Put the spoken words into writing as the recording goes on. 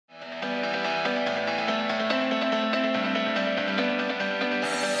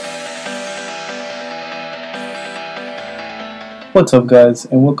What's up guys,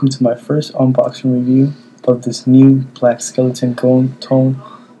 and welcome to my first unboxing review of this new black skeleton gold tone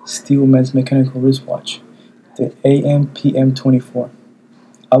steel men's mechanical wristwatch, the AMPM24.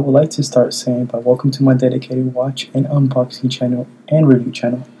 I would like to start saying by welcome to my dedicated watch and unboxing channel and review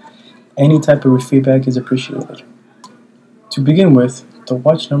channel. Any type of feedback is appreciated. To begin with, the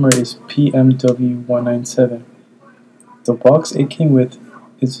watch number is PMW197. The box it came with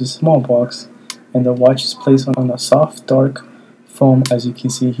is a small box, and the watch is placed on a soft dark foam, as you can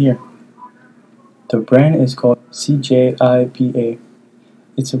see here. The brand is called CJIBA.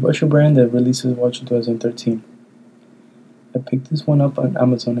 It's a Russian brand that released this watch in 2013. I picked this one up on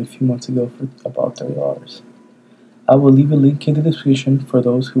Amazon a few months ago for about $30. I will leave a link in the description for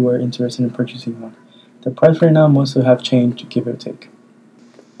those who are interested in purchasing one. The price right now must have changed, give or take.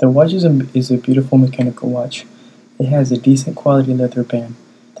 The watch is a beautiful mechanical watch. It has a decent quality leather band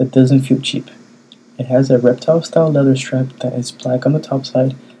that doesn't feel cheap. It has a reptile-style leather strap that is black on the top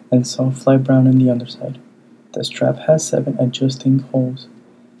side and soft light brown on the underside. The strap has 7 adjusting holes,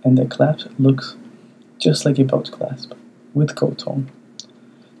 and the clasp looks just like a belt clasp, with gold tone.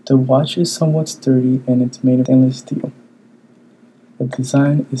 The watch is somewhat sturdy and it's made of stainless steel. The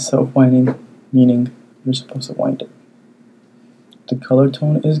design is self-winding, meaning you're supposed to wind it. The color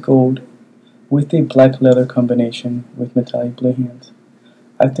tone is gold, with a black leather combination with metallic blue hands.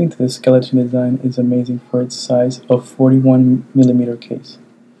 I think the skeleton design is amazing for its size of 41 diameter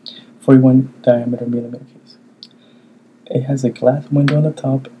millimeter case. It has a glass window on the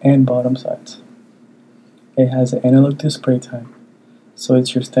top and bottom sides. It has an analog display time, so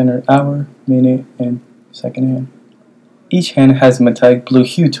it's your standard hour, minute, and second hand. Each hand has a metallic blue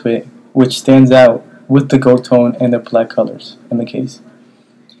hue to it, which stands out with the gold tone and the black colors in the case.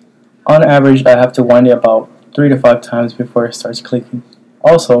 On average, I have to wind it about 3 to 5 times before it starts clicking.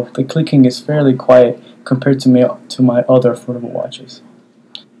 Also, the clicking is fairly quiet compared to my other affordable watches.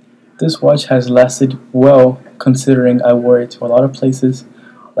 This watch has lasted well considering I wore it to a lot of places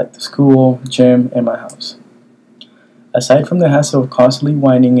like the school, gym, and my house. Aside from the hassle of constantly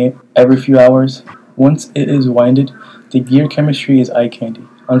winding it every few hours, once it is winded, the gear chemistry is eye candy.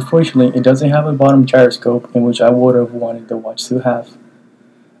 Unfortunately, it doesn't have a bottom gyroscope, in which I would have wanted the watch to have.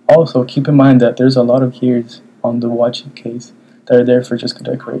 Also, keep in mind that there's a lot of gears on the watch case that are there for just good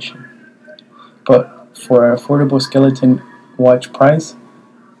decoration. But for an affordable skeleton watch price,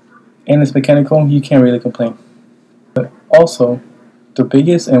 and it's mechanical, you can't really complain. But also, the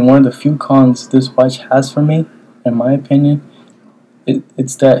biggest and one of the few cons this watch has for me, in my opinion,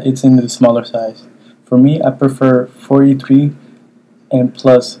 it's that it's in the smaller size. For me, I prefer 43 and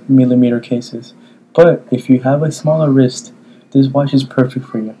plus millimeter cases. But if you have a smaller wrist, this watch is perfect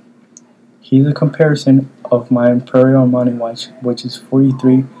for you. Here's a comparison of my Imperial Armani watch, which is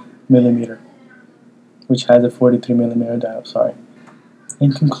 43 millimeter, which has a 43 millimeter dial.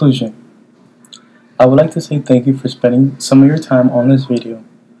 In conclusion, I would like to say thank you for spending some of your time on this video.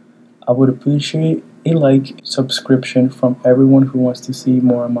 I would appreciate a like, subscription from everyone who wants to see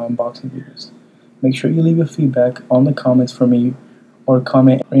more of my unboxing videos. Make sure you leave a feedback on the comments for me, or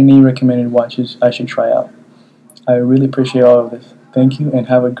comment any recommended watches I should try out. I really appreciate all of this. Thank you, and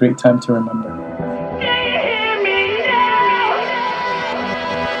have a great time to remember.